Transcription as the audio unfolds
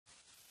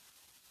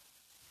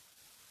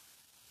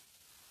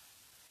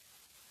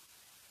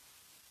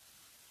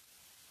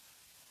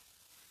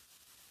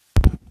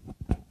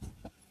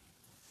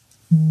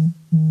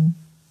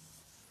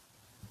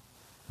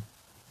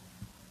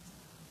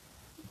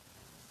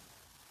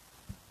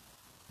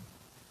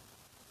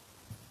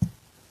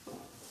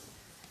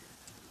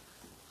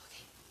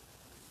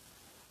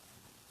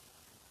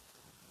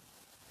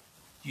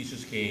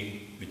Jesus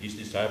came with his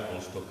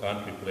disciples to a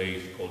country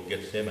place called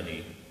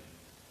Gethsemane,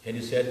 and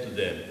he said to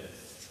them,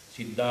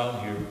 "Sit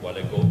down here while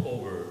I go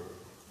over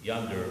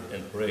yonder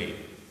and pray."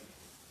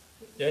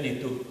 Then he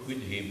took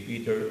with him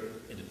Peter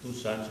and the two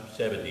sons of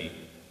Zebedee,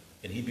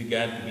 and he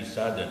began to be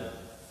saddened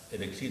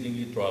and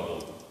exceedingly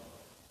troubled.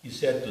 He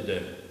said to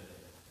them,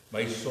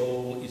 "My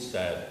soul is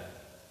sad,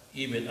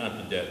 even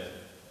unto death.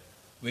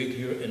 Wait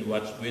here and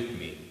watch with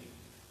me."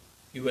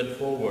 He went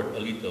forward a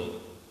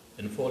little,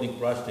 and falling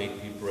prostrate,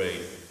 he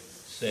prayed,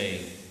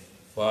 saying,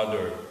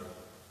 "Father,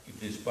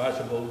 if it is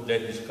possible,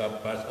 let this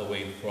cup pass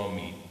away from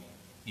me.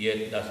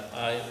 Yet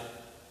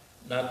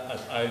not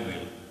as I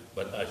will,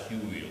 but as you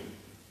will."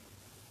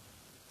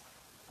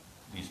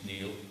 Please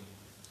kneel.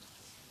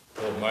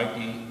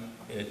 Almighty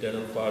and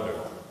eternal Father,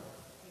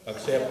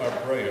 accept our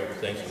prayer of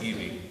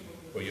thanksgiving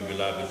for your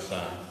beloved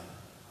Son,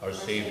 our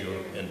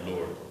Savior and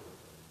Lord.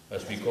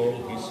 As we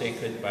call his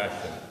sacred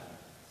passion,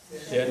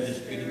 send the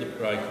Spirit of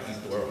Christ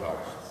into our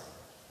hearts.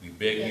 We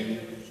beg you,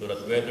 so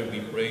that whether we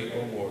pray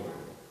or work,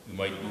 we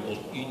might do all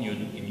in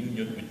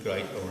union with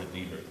Christ our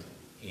Redeemer.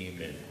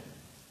 Amen.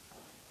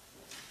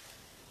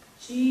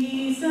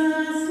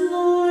 Jesus,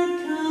 Lord,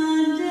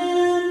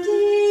 condemned,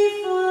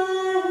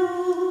 defiled,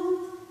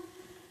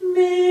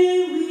 may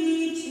we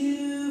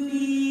too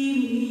be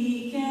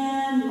meek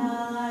and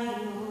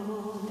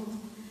mild,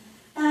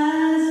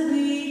 as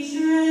we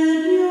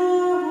tread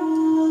your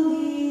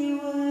holy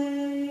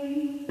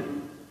way.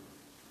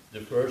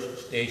 The first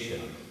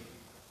station,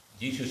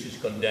 Jesus is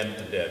condemned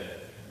to death.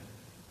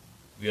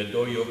 We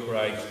adore you,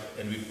 Christ,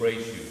 and we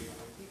praise you.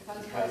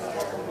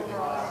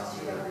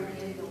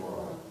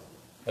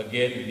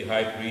 Again, the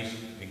high priest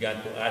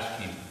began to ask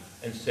him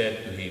and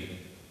said to him,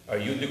 "Are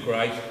you the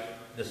Christ,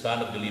 the Son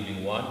of the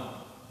living one?"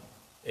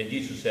 And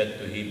Jesus said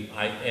to him,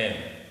 "I am.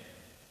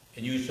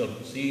 And you shall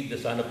see the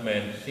Son of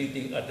Man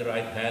sitting at the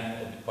right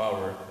hand of the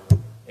power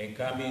and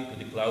coming to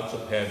the clouds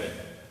of heaven."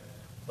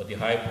 But the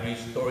high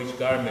priest tore his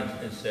garments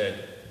and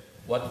said,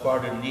 "What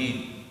further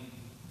need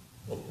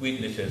of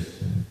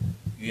witnesses?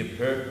 You have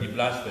heard the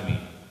blasphemy.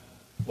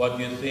 What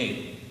do you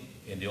think?"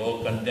 And they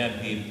all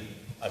condemned him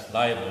as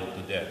liable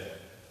to death.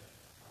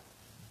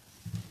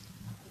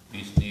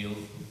 Please kneel.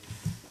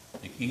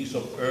 The kings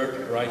of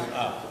earth rise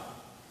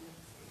up,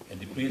 and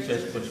the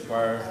princes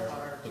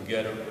conspire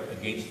together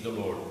against the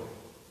Lord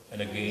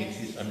and against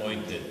his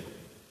anointed.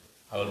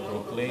 I will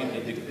proclaim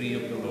the decree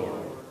of the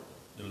Lord.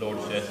 The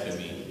Lord says to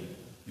me,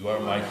 "You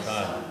are my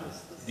son.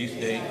 This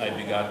day I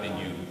begotten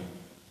you.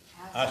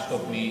 Ask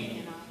of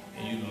me,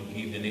 and you will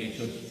give the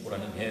nations for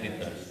an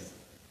inheritance,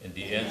 and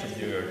the ends of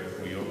the earth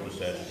for your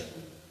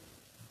possession."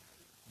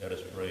 Let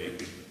us pray.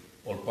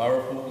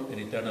 All-powerful and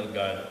eternal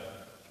God,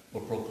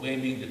 for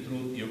proclaiming the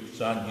truth, your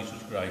Son,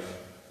 Jesus Christ,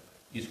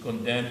 is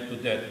condemned to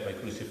death by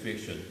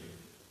crucifixion.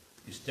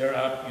 Stir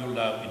up your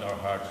love in our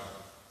hearts,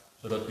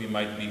 so that we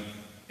might be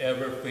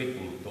ever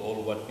faithful to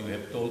all what you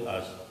have told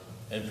us,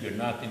 and fear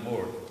nothing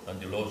more than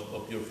the loss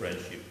of your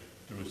friendship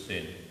through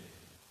sin.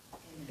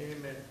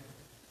 Amen.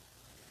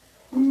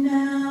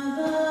 Now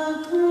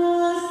the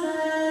cross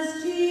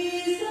as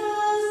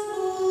Jesus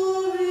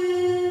bore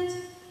it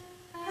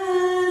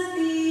has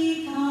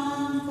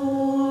become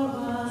for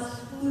us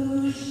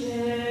who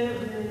share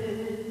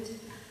it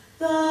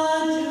the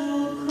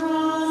true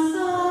cross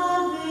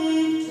of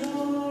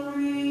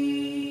victory.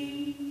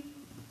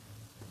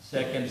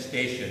 Second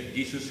station,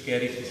 Jesus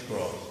carries his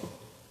cross.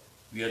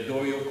 We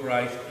adore you,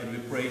 Christ, and we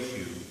praise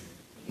you.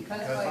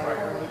 Because by your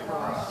holy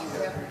cross you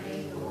have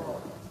redeemed the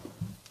world.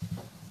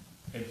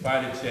 And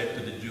Pilate said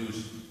to the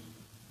Jews,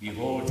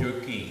 "Behold your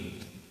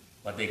king."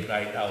 But they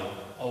cried out,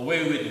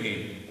 "Away with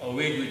him!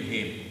 Away with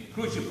him!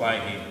 Crucify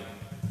him!"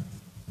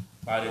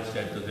 Pilate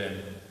said to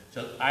them,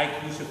 "Shall I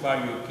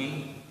crucify your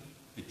king?"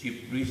 The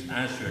chief priests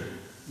answered,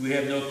 "We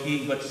have no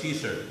king but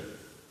Caesar."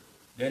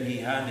 Then he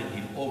handed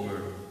him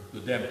over to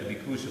them to be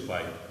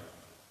crucified.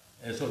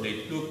 And so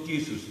they took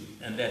Jesus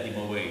and led him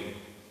away,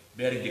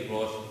 bearing the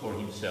cross for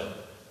himself.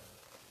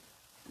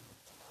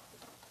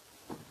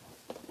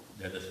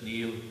 Let us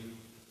kneel.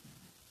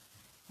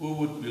 Who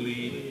would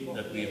believe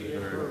that we have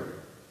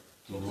heard,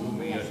 to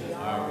whom has the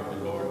arm of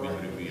the Lord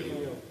been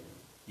revealed?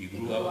 He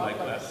grew up like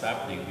a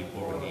sapling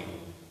before him,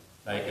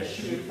 like a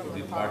shoot from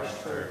the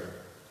parched earth.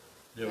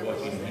 There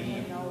was in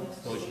him no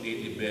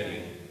stately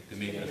bearing to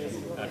make us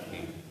look at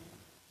him,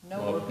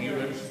 no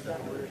appearance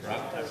that would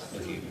attract us to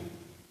him.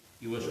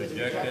 He was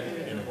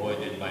rejected and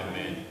avoided by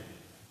men,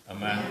 a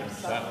man of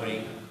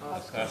suffering,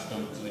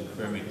 accustomed to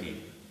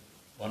infirmity.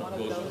 One of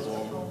those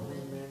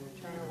whom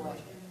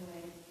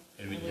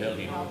and withheld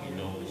him in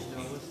no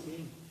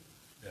esteem.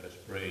 Let us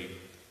pray.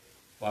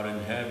 Father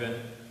in heaven,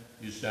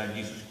 your Son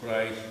Jesus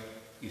Christ,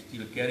 he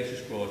still carries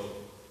his cross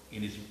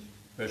in his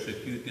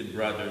persecuted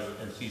brothers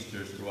and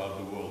sisters throughout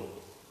the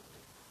world.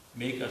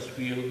 Make us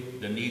feel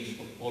the needs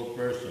of all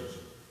persons,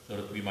 so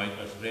that we might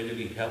as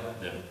readily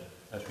help them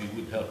as we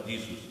would help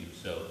Jesus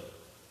himself.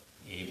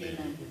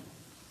 Amen.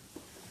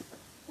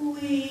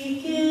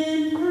 Weak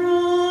and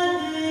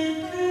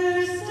rotted,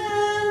 cursed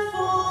and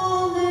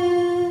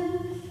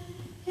fallen,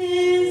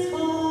 his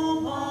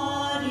whole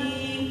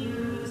body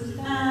bruised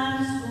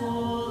and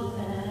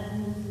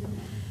swollen,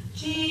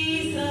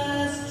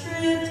 Jesus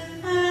tripped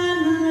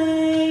and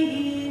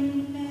lay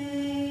in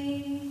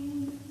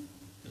pain.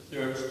 The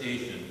third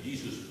station,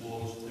 Jesus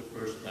falls the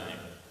first time.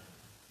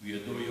 We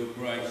adore you,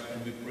 Christ,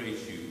 and we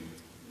praise you.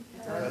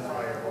 Because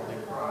by your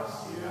holy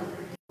cross you have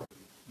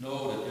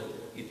Know that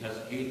it has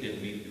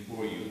hated me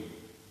before you.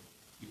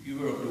 If you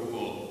were of the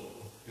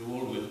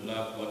world would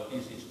love what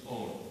is its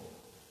own.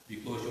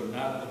 Because you're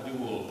not of the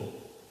world,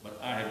 but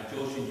I have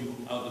chosen you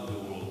out of the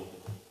world.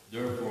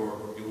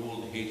 Therefore, the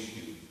world hates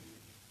you.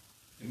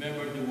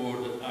 Remember the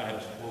word that I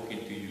have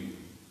spoken to you.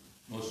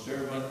 No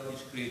servant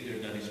is greater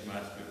than his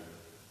master.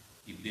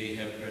 If they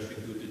have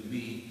persecuted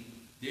me,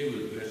 they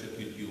will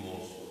persecute you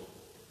also.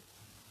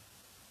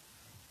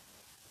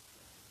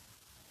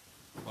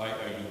 Why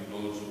are your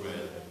clothes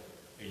red,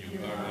 and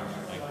your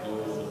garments like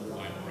those of the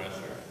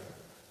winepresser?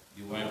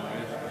 The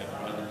winepress I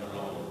brought it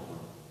alone,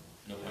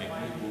 and of my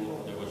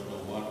people there was no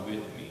one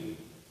with me.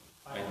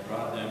 I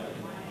brought them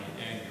in my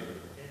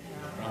anger, and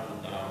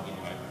trampled down in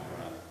my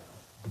wrath.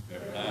 Their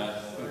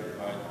blood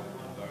purified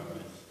my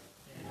garments,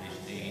 and they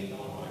stained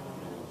on my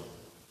clothes.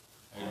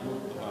 I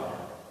looked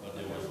about, but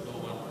there was no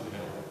one to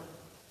help.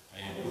 I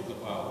looked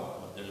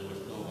about, but there was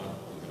no one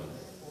to help.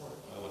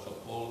 I was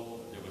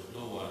appalled, but there was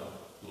no one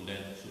to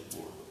lend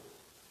support.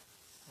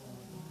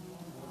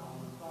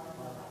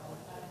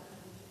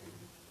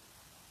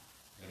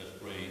 Let us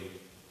pray.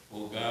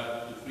 O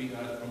God, to free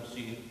us from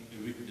sin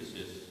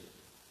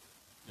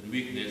and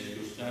weakness,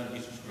 your Son,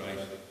 Jesus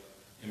Christ,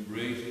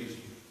 embraced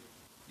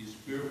his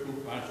fearful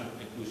passion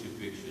and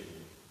crucifixion.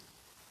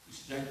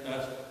 Strengthen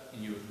us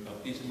in your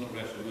baptismal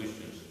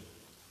resolutions,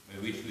 by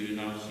which we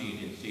renounce sin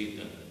and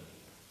Satan,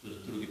 so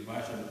that through the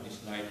passion of this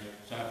life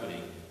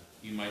suffering,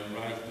 you might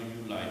rise to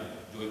new life,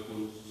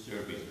 joyful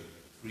service,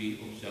 free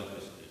of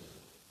selfishness.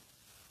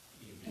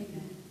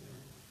 Amen.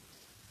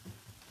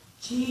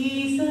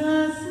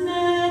 Jesus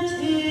met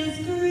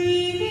his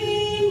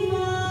grieving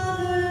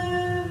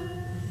mother,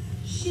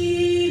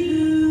 she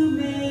who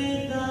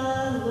made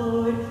the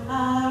Lord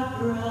our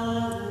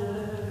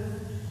brother.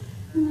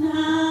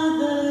 Now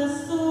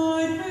the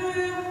sword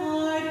her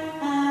heart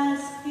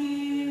has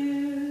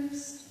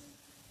pierced.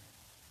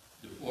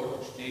 The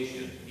fourth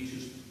station,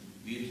 Jesus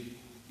meets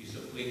his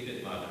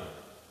afflicted mother.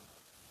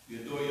 We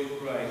adore you,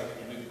 Christ,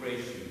 and we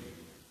praise you.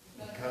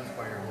 because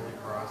by your holy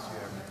cross you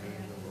have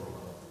redeemed the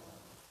world.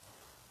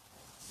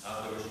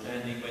 Now they were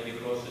standing by the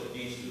cross of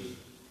Jesus,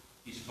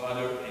 his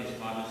father and his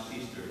mother's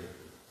sister,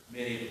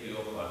 Mary of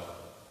Cleophas,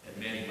 and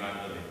Mary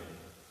Magdalene.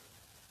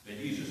 When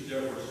Jesus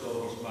therefore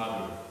saw his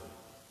mother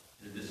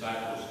and the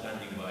disciples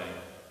standing by,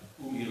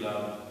 whom he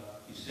loved,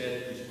 he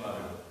said to his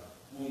mother,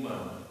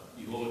 Woman,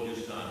 behold your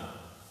son.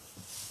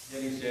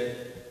 Then he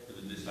said to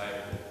the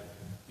disciple,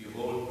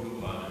 Behold your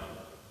mother.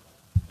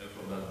 And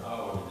from that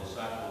hour the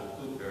disciple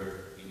took her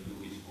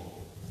into his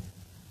home.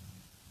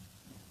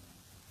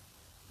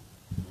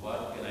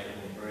 What can I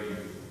compare you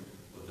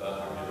with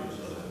daughter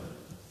Jerusalem?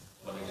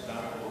 What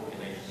example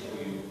can I show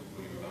you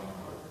for your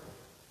comfort?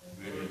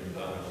 Greater than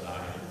daughter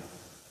Zion,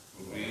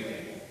 for great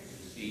is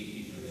the sea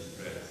is your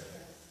distress.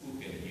 Who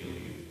can heal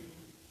you?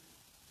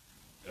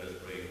 Let us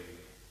pray.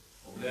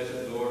 O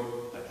blessed Lord,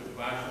 at your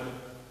passion,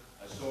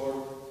 a sword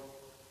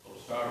of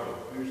sorrow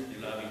pierced the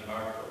loving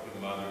heart of your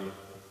mother,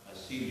 as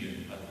Simeon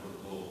had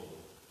foretold.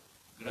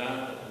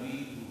 Grant that we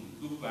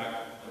who look back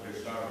on their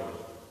sorrows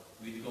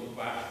with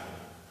compassion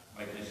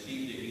might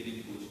receive the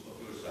healing fruits of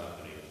your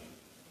suffering.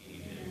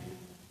 Amen.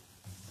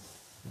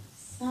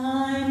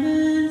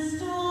 Simon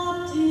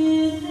stopped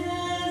in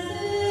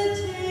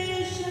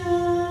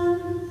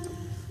hesitation,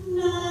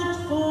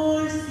 not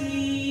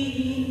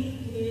foreseeing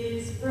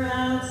his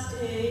proud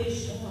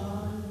station,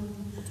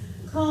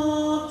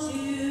 called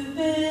to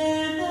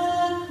bear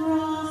the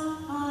cross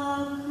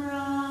of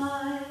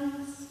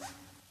Christ.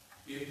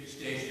 Fifth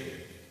station,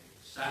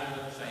 Simon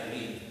of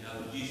Cyrene, now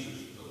Jesus,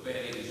 to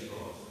bear his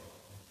cross.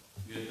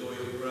 We adore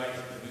you,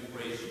 Christ, and we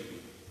praise you.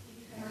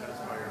 Because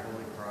by your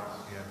holy cross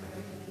you have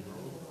redeemed the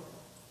world.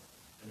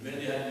 And when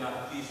they had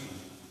mocked Jesus,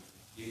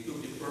 they took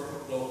the purple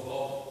cloak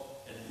off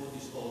and put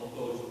his own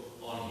clothes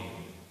on him,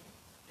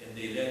 and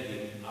they led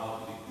him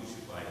out to be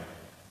crucified.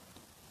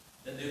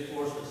 Then they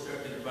forced a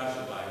certain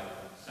passerby,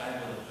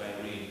 Simon of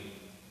Cyrene,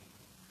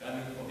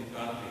 coming from the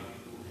country,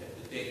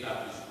 to take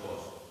up his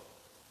cross.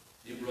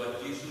 They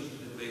brought Jesus to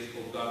the place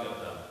called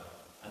Golgotha,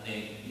 a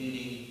name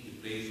meaning the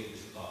place of the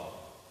skull.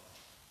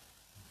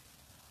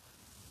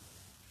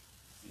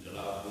 With a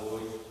loud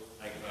voice,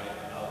 I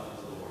cried out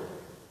to the Lord.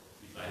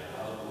 With my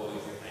loud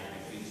voice, I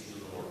beseech the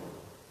Lord.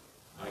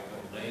 My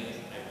complaint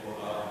I pour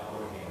out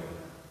before him.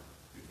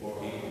 Before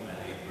him I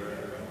lay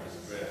burden from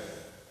distress.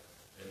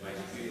 And my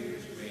spirit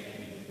is faint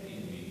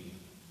within me.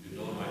 You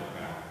know my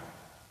path.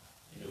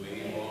 In the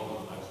way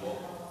along I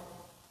walk,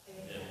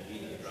 and he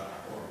that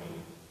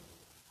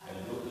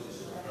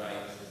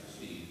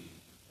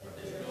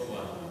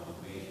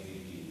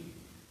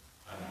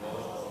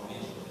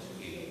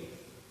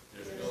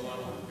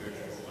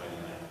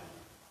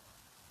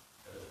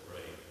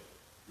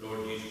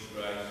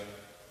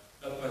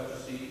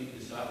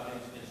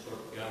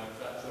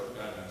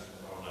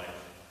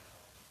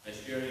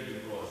share in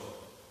your cross.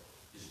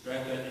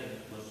 Strengthen and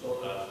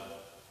console us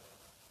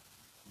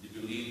in the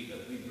belief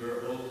that we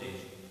bear all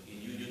things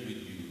in union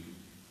with you.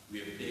 We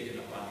have taken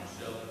upon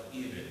yourself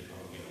even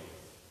our guilt.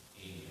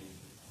 Amen.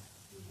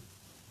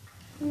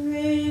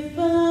 Brave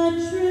but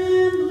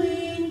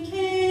trembling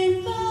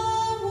came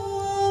the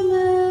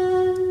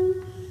woman,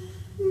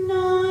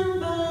 none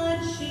but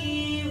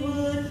she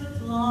would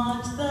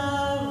flaunt the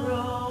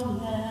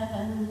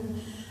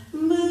Roman,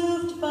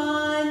 moved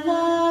by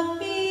love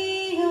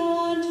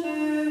beyond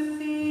her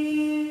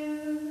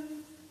fear.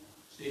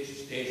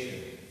 Sixth station,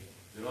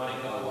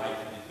 Veronica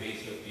wipes the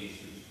face of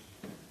Jesus.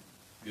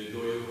 We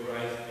adore you,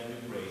 Christ, and we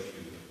praise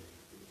you.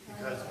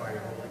 Because by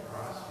your holy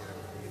cross you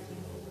have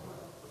redeemed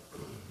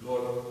the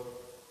world. Lord,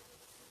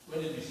 when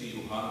did we see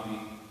you hungry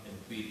and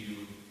feed you,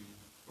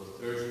 or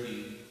thirsty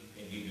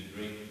and give you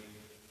drink?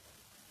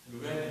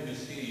 And when did we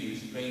see you a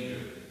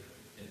stranger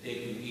and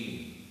take you in,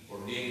 or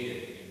naked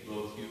and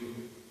clothe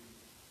you?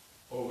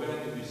 Or when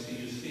did we see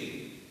you sick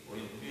or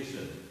in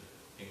prison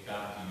and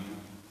come to you?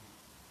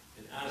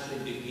 And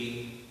answering the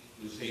king,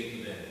 will say to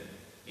them,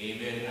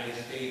 Amen, I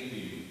say to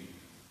you,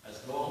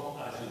 as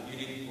long as you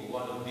did it for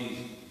one of these,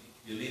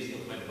 the least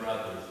of my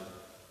brothers,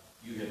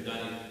 you have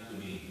done it to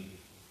me.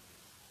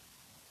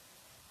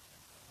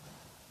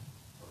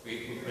 A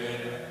faithful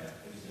friend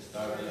is a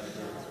startless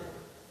searcher.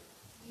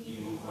 He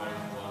who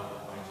finds one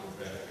finds a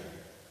treasure.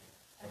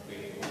 A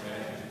faithful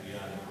friend is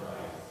beyond the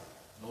prize.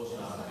 No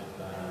sound can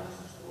plan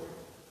his sword.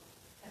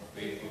 A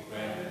faithful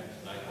friend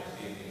is like a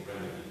saving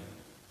remedy,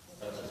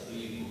 such as he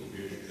who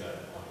fears God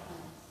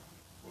finds.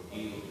 For he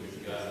who fears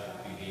God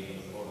will be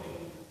named according,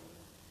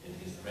 and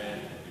his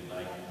friend will be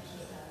like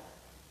himself.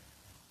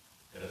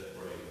 Let us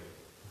pray.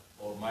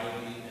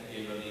 Almighty and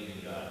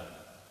ever-living God,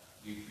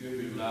 we fear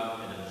your love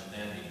and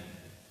understanding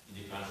in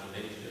the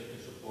consolation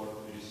and support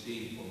we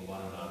receive from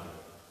one another.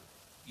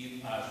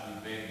 Give us, we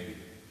beg you,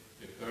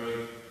 the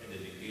courage and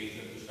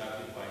dedication to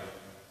sacrifice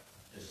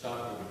and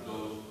suffer with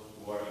those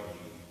who are in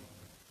need.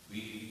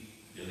 We,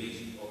 the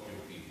least of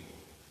your people.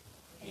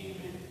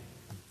 Amen.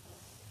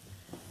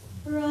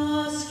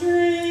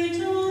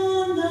 Prostrate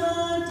on the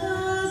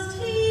dust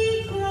he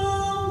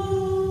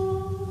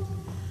crumbled,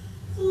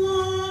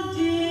 flogged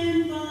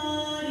in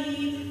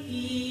body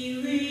he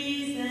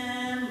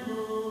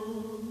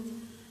resembled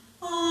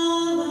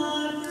all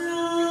our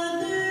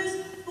brothers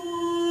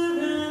poor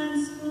and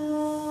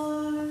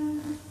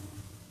scorned.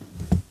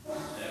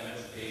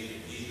 Seventh day,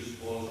 Jesus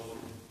falls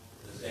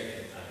for the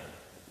second time.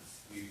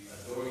 We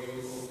adore you,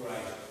 O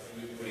Christ,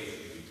 and we praise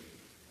you.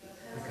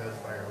 Because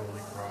by your holy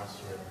cross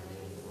you have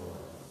redeemed the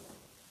world.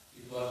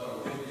 It was our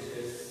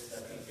weaknesses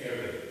that he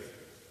carried,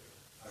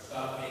 our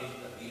sufferings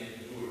that he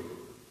endured,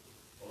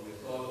 for we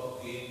thought of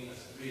him as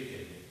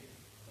stricken,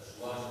 as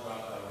one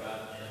struck by God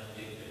and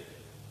afflicted.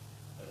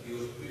 But he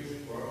was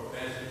pierced for our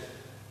offenses,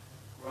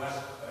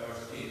 crushed by our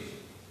sins.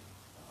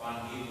 Upon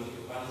him was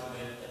the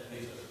punishment that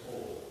makes us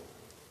whole.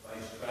 By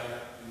his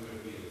stripes we were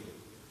healed.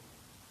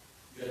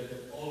 You had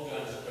all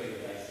gone astray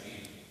like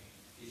sheep,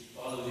 each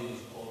following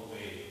his own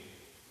way.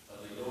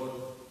 But the Lord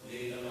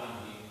laid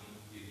upon him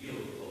the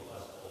guilt of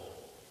us all.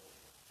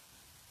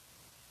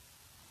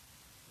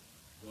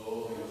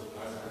 Though he was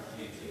harshly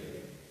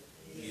afflicted,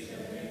 he is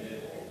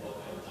offended of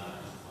what had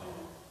not his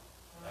power.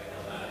 Like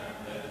a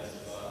lamb led his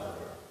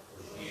father,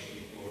 or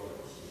sheep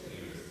before his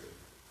shearers.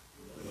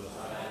 He was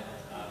silent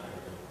and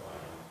uttered no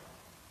cry.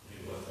 He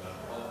was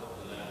not up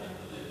of the land of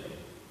the living,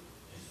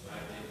 and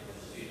smacking for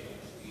the sin of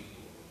his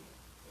people.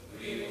 The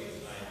grave was his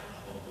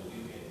life among the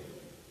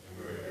wicked, and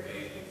were in the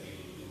grave of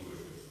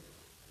evildoers.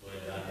 So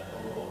I done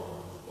no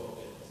one who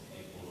spoken in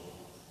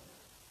equals.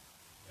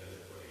 Let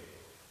us pray.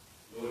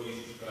 Lord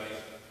Jesus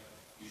Christ,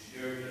 you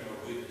shared in our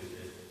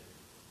weaknesses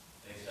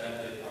and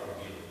accepted our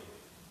guilt.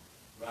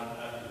 Grant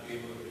us the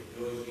favor of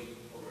rejoicing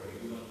over our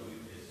human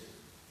weakness,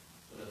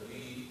 so that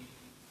we,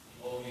 in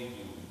all we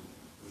do,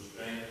 through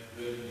strength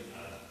dwelling in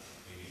us,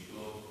 may be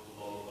shown to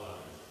all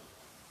others.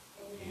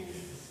 Amen.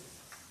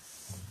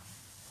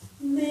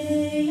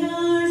 May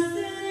our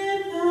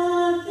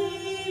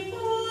sympathy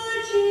for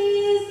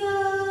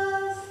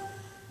Jesus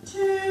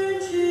turn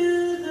to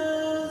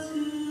those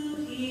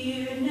who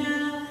here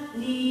now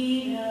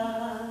need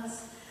us.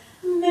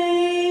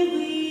 May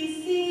we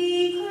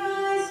see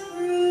Christ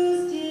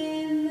bruised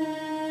in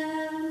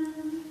them.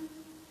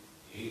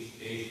 Eighth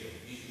station,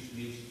 Jesus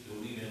meets the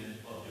women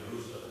of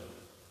Jerusalem.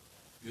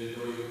 We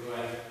adore you,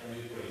 Christ, and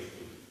we praise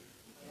you.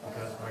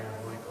 Because by your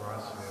holy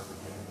cross you have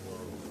redeemed the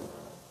world.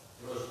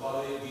 There was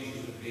following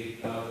Jesus a great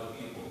crowd of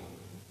people.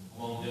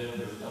 Among them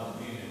were some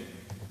women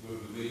who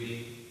were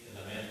waiting and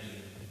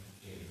lamenting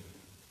him.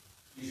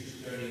 Jesus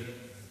turning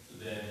to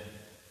them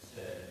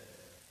said,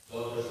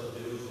 Daughters of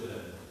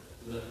Jerusalem,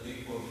 do not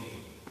weep for me,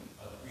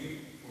 but weep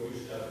for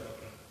yourself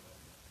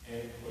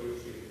and for your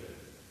children.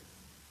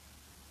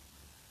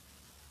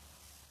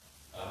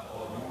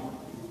 All you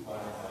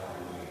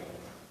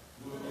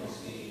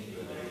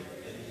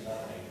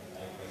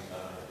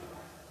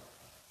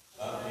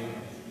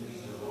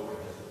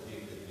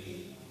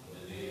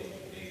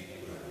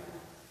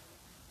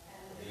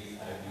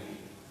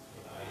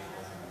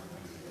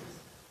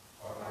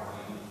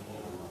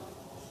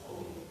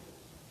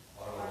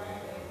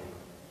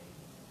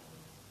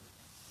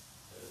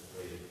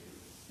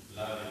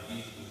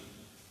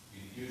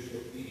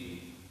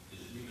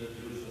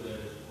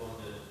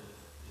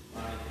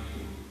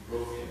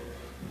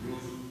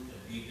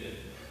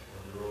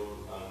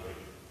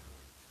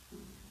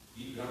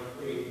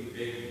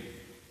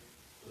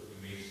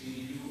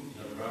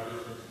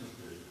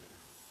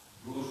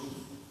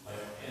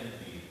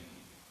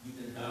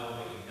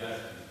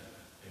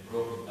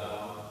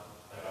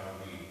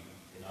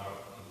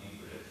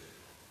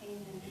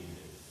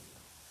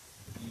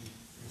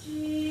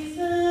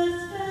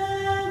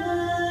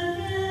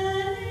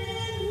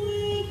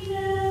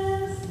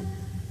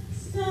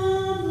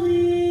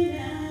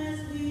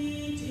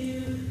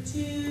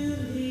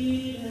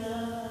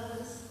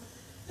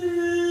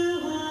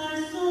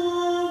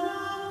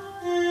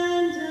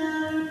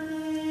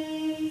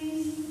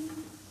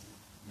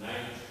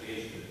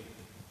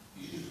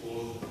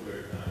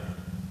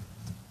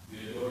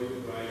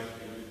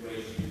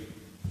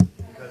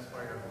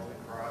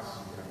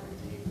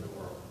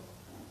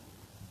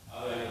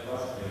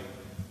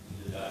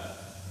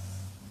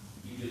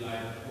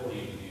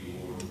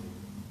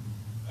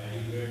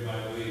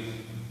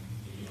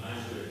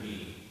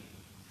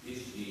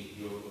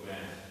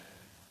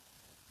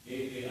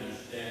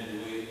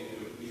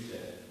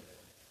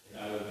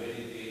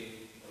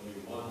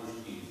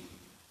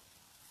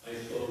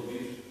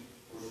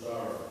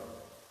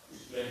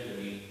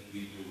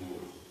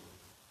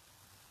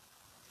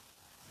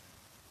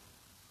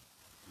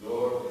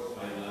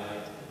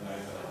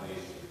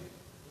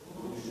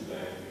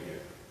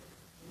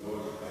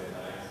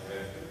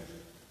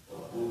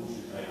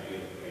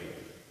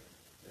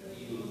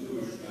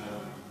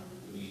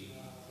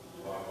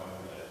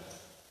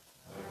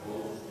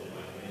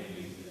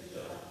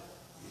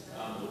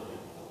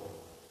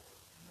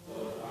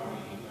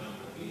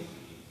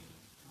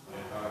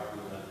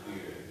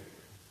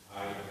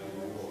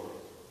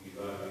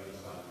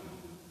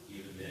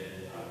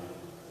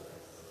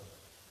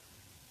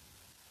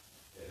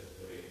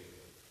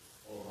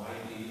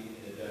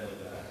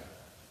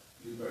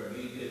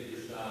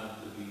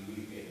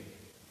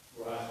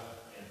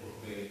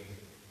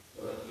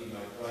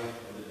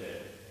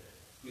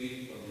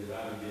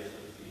happiness of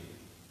sin.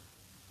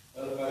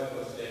 Help us to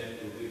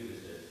accept your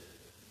weaknesses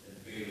and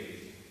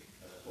failings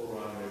as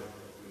forerunners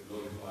of your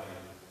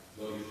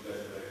glorious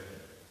resurrection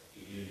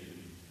in union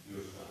with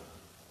your Son.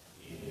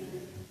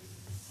 Amen.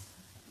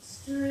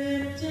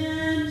 Stripped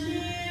and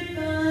jeered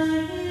by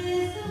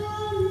his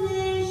own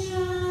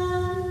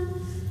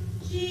nation,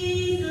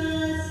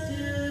 Jesus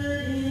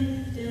stood in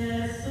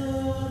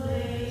desolation,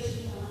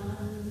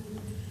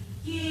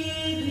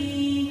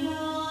 giving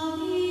all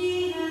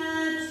he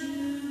had to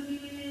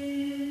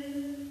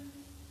give.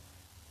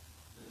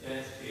 The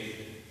 10th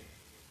station,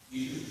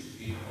 Jesus is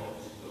stripped of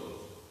his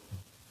clothes.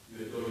 We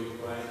adore you,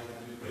 Christ,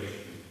 and we praise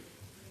you.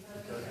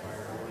 Because by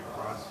your holy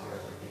cross you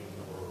have redeemed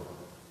the world.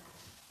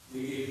 We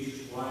gave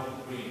Jesus wine to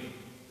drink,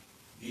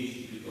 these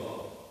to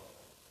God.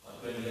 But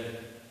when he had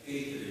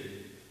tasted it,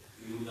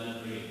 he would not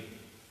drink.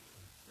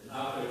 And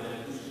after they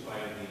had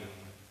crucified me,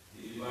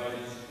 he divided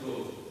his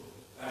clothes,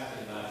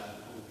 casting lots to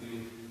fulfill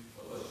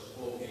what was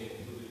spoken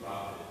through the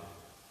prophet.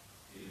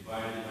 He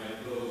divided my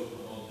clothes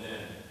among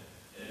them,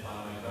 and upon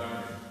my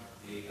garments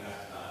they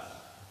cast lots.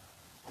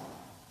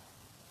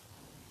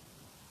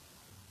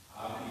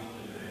 Happy is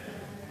the man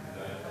who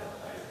died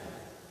beside him,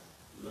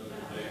 who does not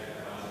neglect the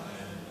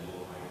commandments of the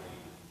Almighty,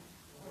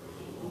 for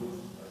the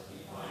wounds as he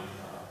finds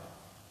out,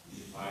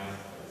 his finds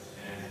by his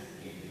hands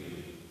in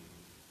healing.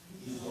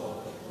 His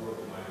soul is poured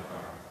in my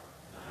heart,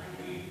 and I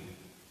grieve.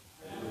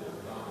 I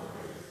look upon the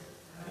grace,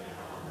 and I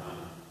found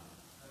none.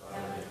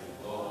 Rather than to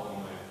call me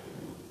my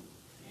food,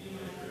 in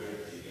my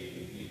church he gave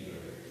me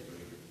neither to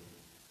drink.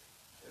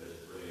 Let us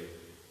pray.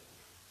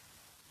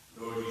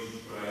 Lord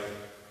Jesus Christ,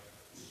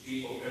 you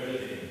speak of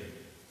everything,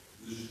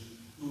 you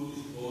do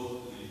dispose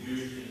to the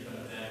abuse and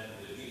contempt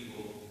of the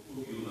people whom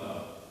you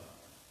love.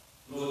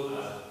 Clothe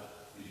us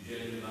with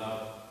genuine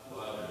love to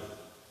others,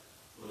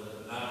 so that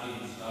nothing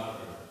we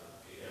suffer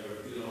may ever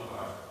fill our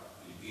hearts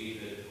with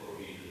hatred or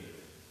bitterness.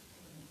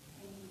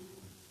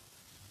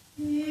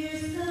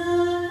 Pierce the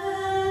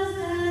hands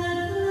that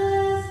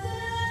blessed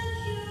and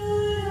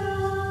cured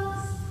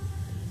us.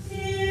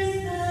 Pierce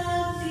the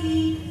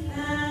feet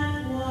that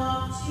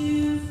walked to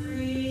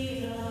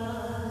free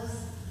us.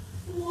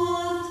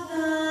 Walk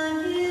the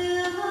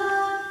hill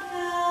of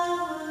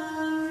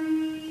Calvary.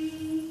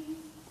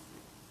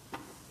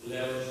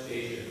 11th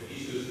station,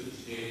 Jesus is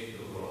nailed to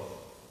the cross.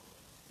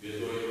 We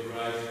adore you,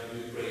 Christ, and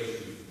we praise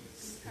you.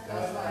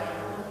 Because by your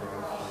holy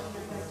cross you have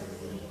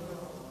redeemed the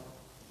world.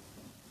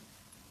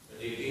 When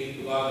they came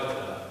to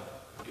Golgotha,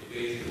 they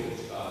placed the oak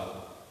skull.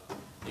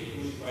 They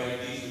crucified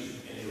Jesus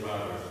and the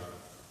robbers,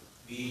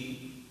 the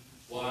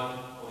one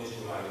on his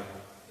right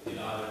and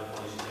the other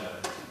on his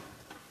left.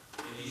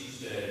 And Jesus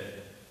said,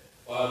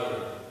 Father,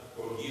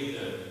 forgive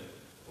them,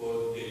 for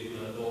they do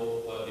not know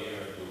what they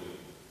are doing.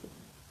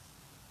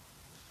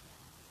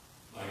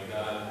 My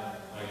God,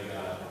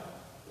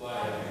 why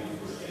have you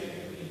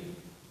forsaken me?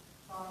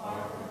 Far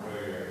from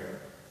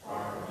prayer,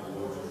 far from the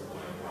words of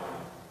my cry.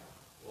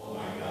 Oh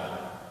my God,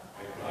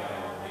 I cry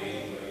out day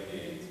by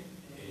day,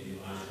 and you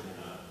answer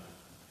not.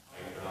 I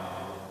cry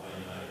out by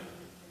night,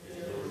 as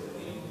though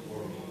sleep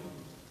before me.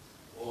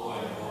 Oh,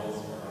 my bones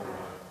are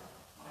rocked,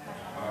 my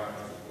heart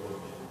is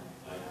broken,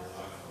 like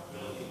rock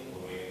melting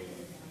away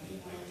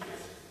beneath my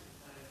chest.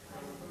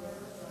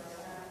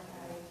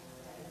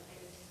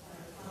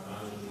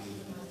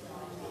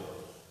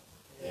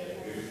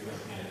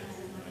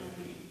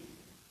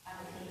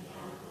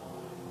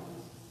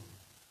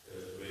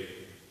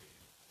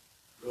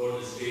 Lord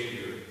and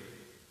Savior,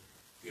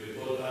 you have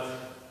told us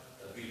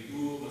that we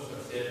too must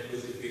accept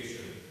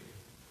crucifixion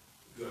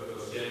if you are to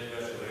accept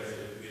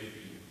resurrection with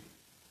you.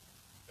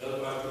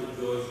 Help us to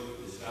rejoice in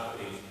the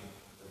sufferings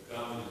that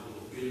come with the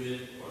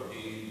fulfillment of our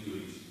daily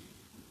duties,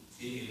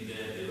 seeing in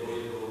them the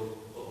royal road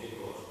of the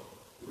cross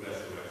to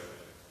resurrection.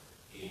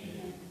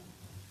 Amen.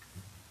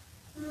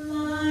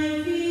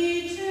 Life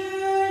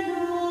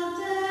eternal,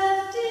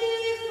 death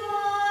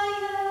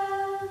defiant,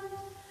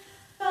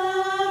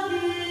 bowed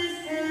his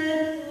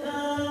head, the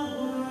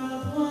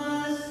world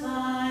was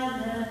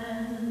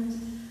silent.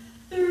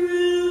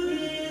 Through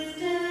his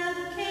death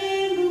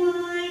came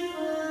life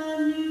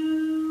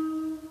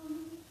anew.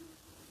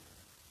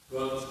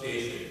 12th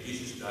station,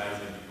 Jesus dies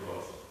on the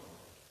cross.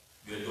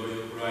 We adore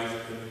you, Christ,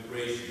 and we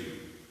praise you.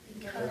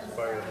 Because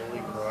by your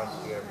holy cross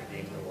you have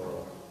redeemed the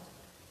world.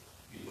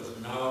 It was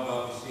now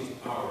about the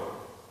 6th hour,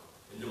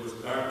 and there was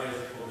darkness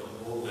over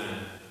the whole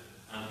land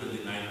until the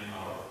 9th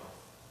hour.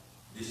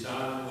 The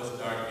sun was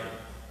darkened,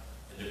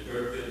 and the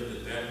curtain of the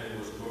temple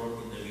was torn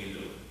in the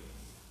middle.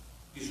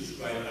 Jesus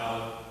cried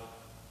out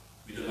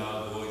with a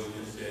loud voice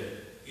and said,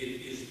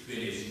 It is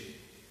finished.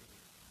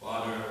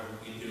 Father,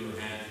 into your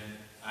hands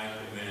I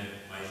commend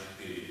my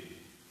spirit.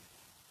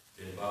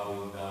 Then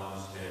bowing down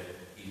his head,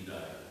 he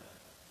died.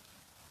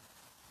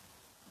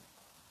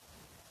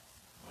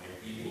 My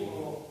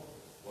people,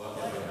 what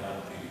have I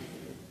done to you?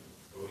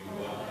 Or in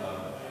what love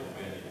have I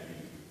offended you?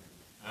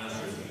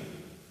 Answer me,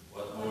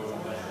 what more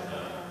have I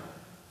done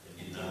and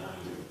did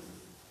not do?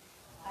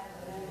 Out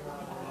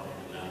of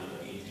the land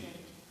of Egypt,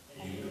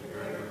 you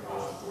prepared a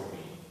cross for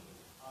me.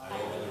 I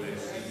opened the Red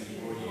Sea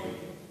before you.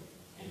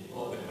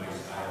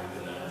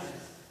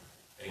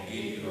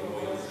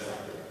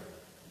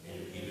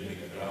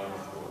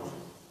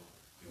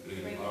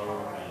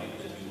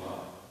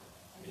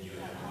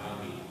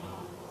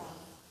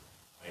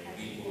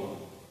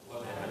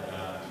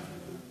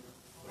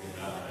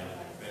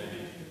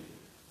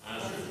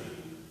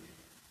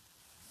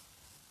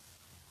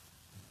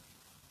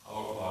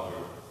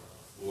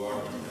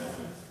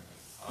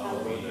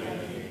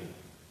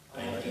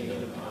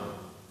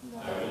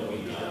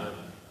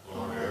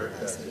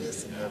 as it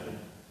is in heaven.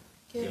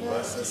 Give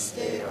us this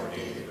day our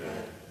daily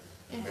bread,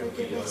 and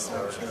forgive us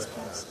our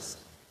trespasses,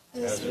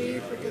 as we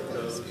forgive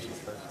those who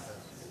trespass.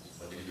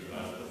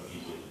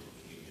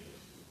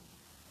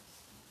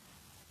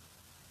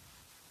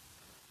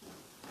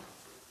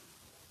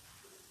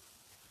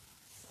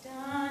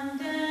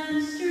 Stunned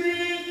and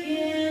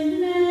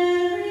stricken,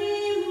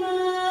 Mary,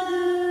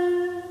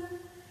 Mother,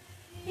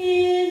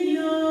 in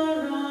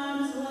your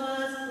arms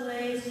was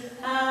placed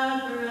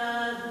our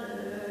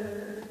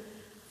brother,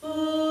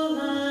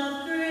 full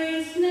of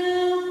grace,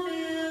 now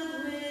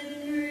filled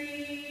with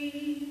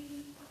grief.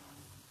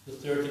 The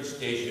 13th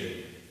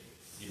station,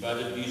 the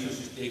body of Jesus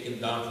is taken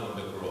down from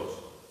the cross.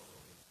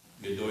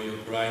 We adore you,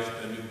 Christ,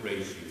 and we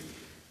praise you.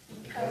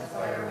 Because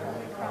by your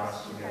holy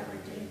cross you have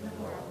redeemed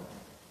the world.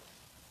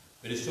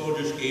 When the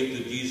soldiers came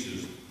to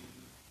Jesus,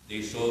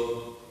 they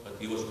saw that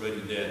he was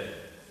already dead,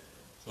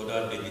 so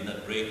that they did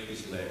not break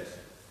his legs.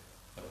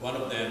 But one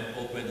of them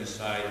opened his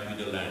side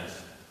with a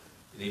lance,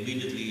 and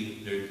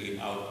immediately there came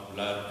out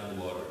blood and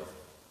water.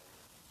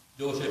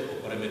 Joseph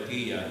of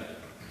Arimathea,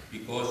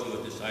 because he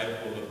was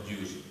disciple of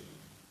Jews,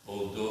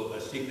 although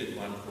a secret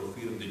one for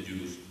fear of the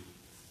Jews,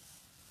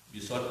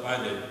 besought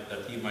Pilate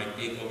that he might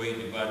take away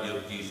the body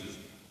of Jesus,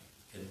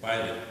 and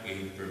Pilate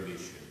gave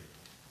permission.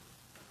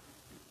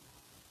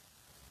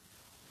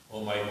 O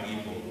my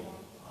people,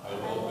 I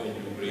will open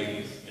your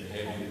graves and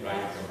have you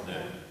rise from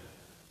them,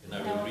 and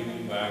I will bring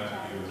you back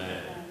to your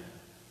land.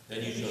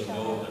 Then you shall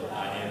know that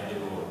I am the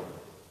Lord.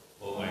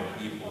 O my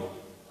people,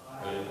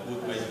 I will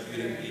put my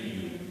spirit in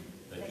you,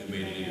 that you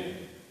may live.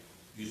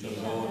 You shall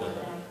know that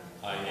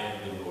I am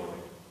the Lord.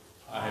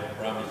 I have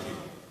promised it.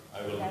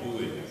 I will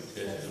do it,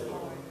 says the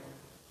Lord.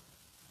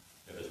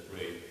 Let us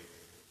pray.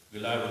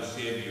 Beloved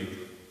Savior,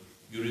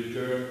 you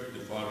return to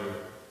the Father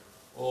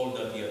all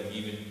that he had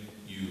given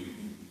you,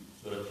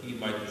 so that he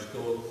might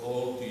bestow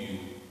all to you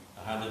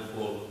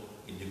 100-fold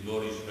in the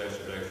glorious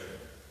resurrection.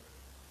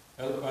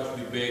 Help us,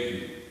 we beg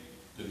you,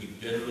 to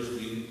give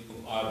generously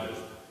to others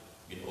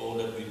in all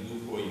that we do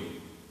for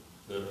you,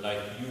 so that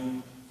like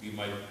you, we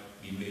might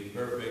be made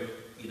perfect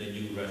in a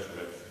new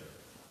resurrection.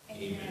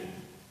 Amen.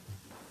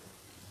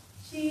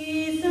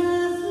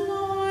 Jesus,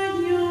 Lord,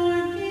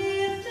 your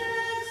gift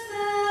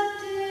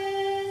accepted.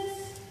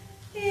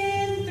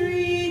 In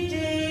 3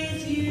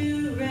 days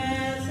you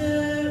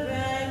resurrected.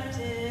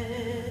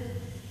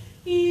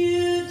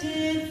 You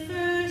did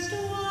first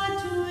what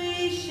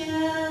we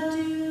shall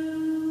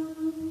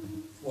do.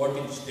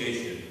 14th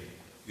station.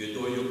 We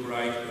adore you,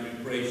 Christ, and we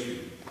praise you.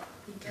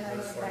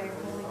 Because by your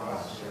holy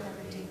cross you have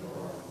redeemed the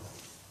world.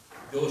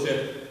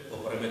 Joseph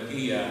of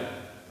Arimathea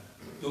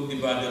took the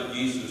body of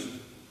Jesus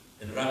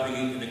and wrapping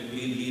it in a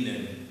clean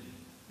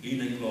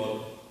linen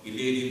cloth, he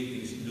laid it in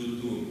his new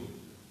tomb,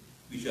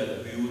 which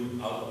had hewed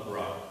out of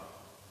rock.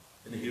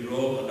 And he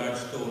rolled a large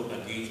stone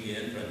against the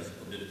entrance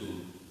of the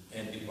tomb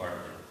and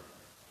departed.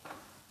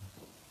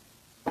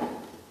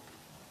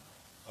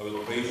 I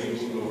will praise you,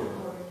 O Lord,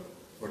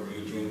 for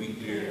you drew me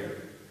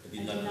clear and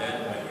did not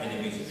let my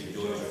enemies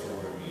rejoice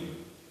over me.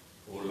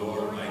 O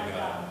Lord, my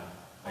God,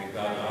 I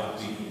cried out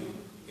to you,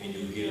 and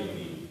you healed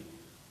me.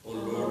 O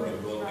Lord, you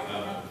brought me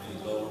out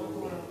of the lower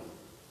world.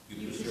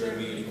 You preserved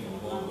me from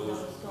among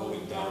those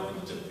going down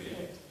into the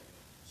pit.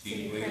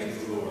 Sing praise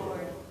to the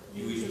Lord,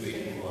 you his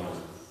faithful ones,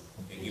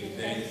 and give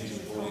thanks to his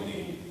holy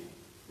name.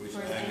 For his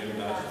anger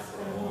lasts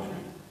for a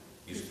moment,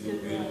 his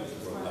goodwill is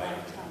for a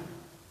lifetime.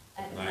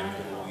 At night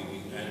the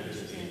weeping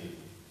enters in,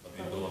 but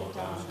when dawn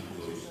comes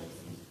rejoicing.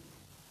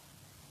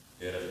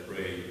 Let us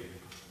pray.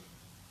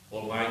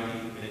 Almighty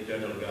and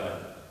eternal God,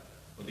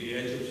 on the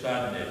edge of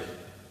sadness,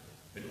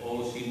 when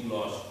all seemed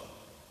lost,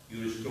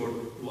 you restored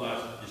to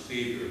us the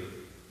Savior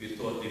we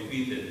thought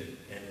defeated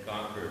and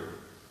conquered.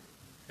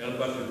 Help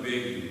us, we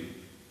beg you,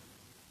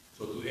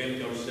 so to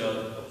empty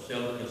ourselves of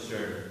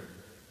self-concern,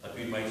 that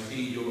we might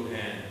see your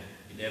hand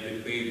in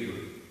every failure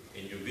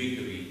and your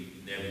victory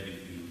in every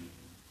defeat.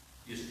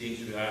 These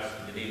things we ask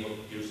in the name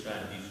of your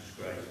Son, Jesus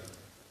Christ,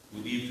 who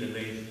lives and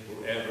reigns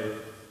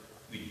forever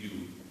with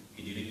you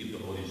in the unity of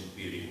the Holy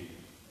Spirit.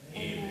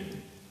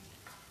 Amen.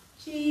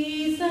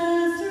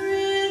 Jesus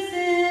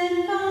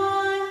risen by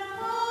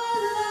our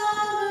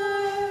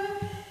lover,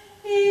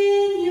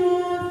 in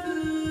your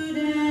food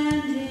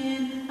and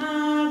in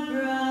our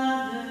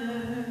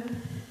brother,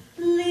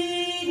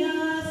 lead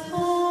us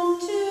home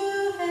to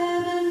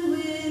heaven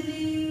with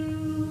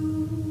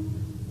you.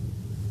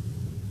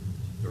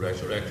 The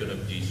resurrection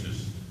of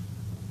Jesus.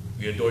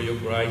 We adore you,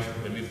 Christ,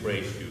 and we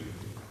praise you.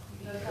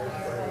 Because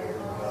by your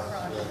holy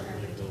cross you have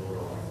redeemed the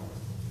world.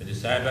 When the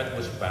Sabbath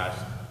was past,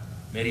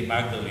 Mary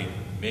Magdalene,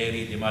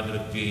 Mary the mother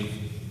of James,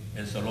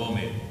 and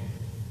Salome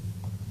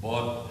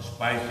bought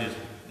spices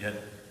that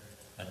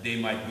they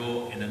might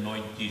go and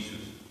anoint Jesus.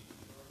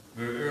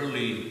 Very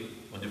early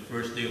on the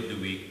first day of the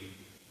week,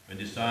 when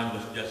the sun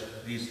was just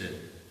risen,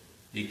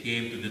 they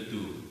came to the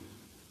tomb.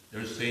 They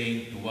were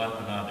saying to one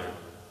another,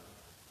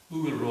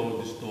 "Who will roll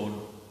the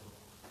stone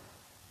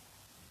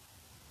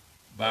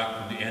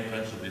back to the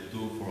entrance of the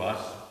tomb for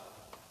us?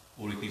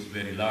 For it is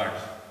very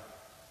large."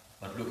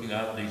 But looking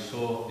up, they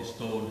saw the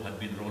stone had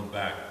been rolled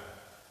back,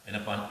 and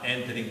upon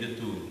entering the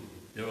tomb,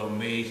 they were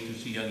amazed to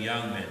see a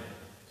young man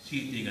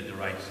sitting at the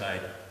right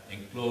side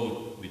and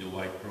clothed with a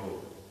white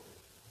robe.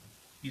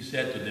 He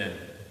said to them,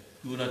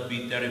 "Do not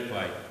be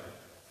terrified.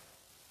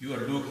 You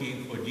are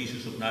looking for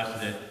Jesus of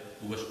Nazareth,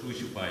 who was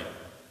crucified.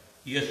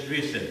 He has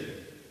risen.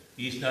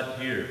 He is not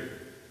here.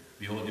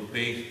 Behold the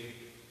place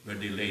where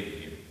they laid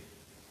him.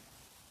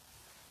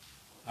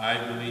 I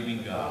believe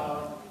in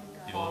God,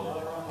 the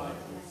Almighty,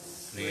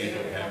 creator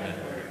of heaven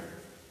and earth,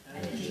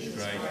 and Jesus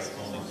Christ,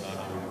 the only Son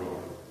of the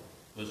Lord,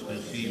 was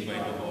conceived by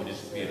the Holy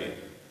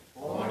Spirit,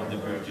 born of the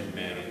Virgin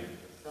Mary,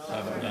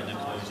 suffered under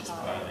Pontius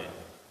Pilate,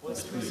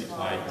 was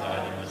crucified,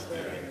 died, and was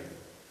buried.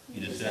 He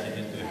descended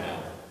into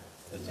hell.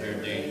 The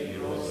third day he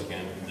rose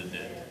again from the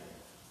dead.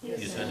 He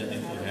ascended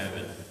into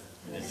heaven,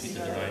 and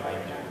seated at the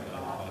right hand of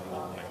God, Father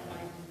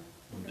Almighty.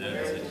 From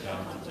there he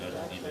comes to judge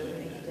the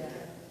living and the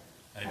dead.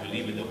 I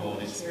believe in the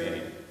Holy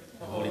Spirit,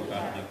 the Holy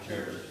Catholic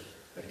Church,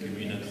 the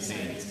communion of saints,